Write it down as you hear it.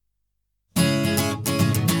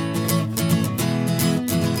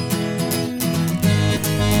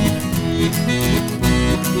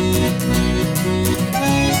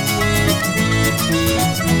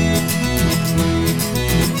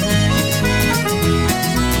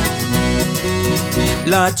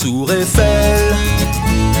La tour Eiffel,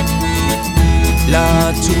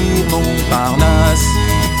 la tour Montparnasse,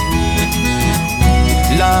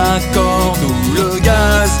 la corde ou le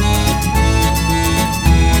gaz,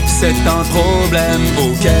 c'est un problème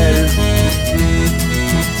auquel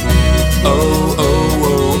oh oh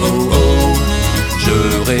oh oh oh je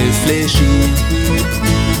réfléchis.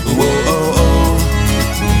 Oh oh oh.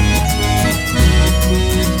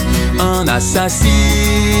 Un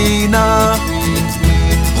assassinat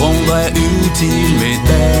rendrait utile mes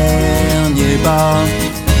derniers pas.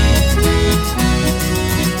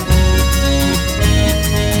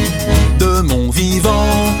 De mon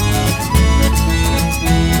vivant,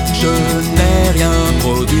 je n'ai rien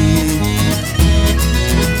produit,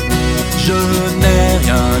 je n'ai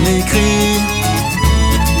rien écrit,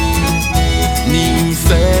 ni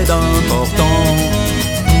fait d'important.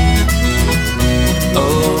 Oh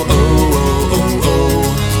oh oh oh oh,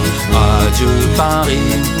 adieu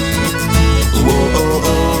Paris. Oh oh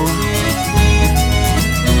oh.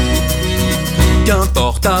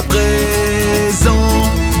 Qu'importe à présent,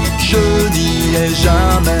 je n'y ai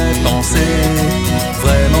jamais pensé,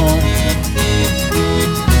 vraiment.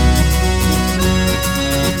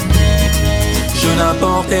 Je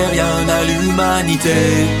n'apportais rien à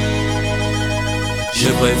l'humanité, je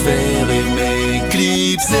préférais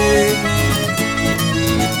m'éclipser.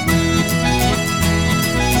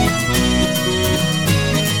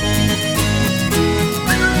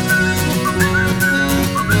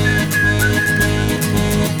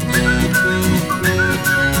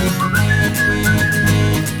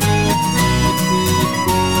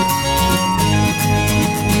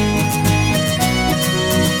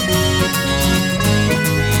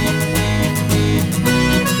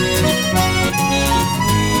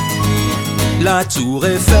 La tour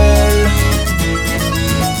Eiffel,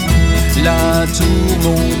 la tour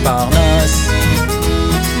Montparnasse,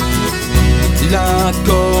 la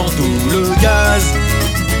corde ou le gaz,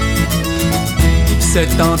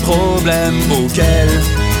 c'est un problème auquel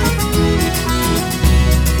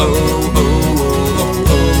oh oh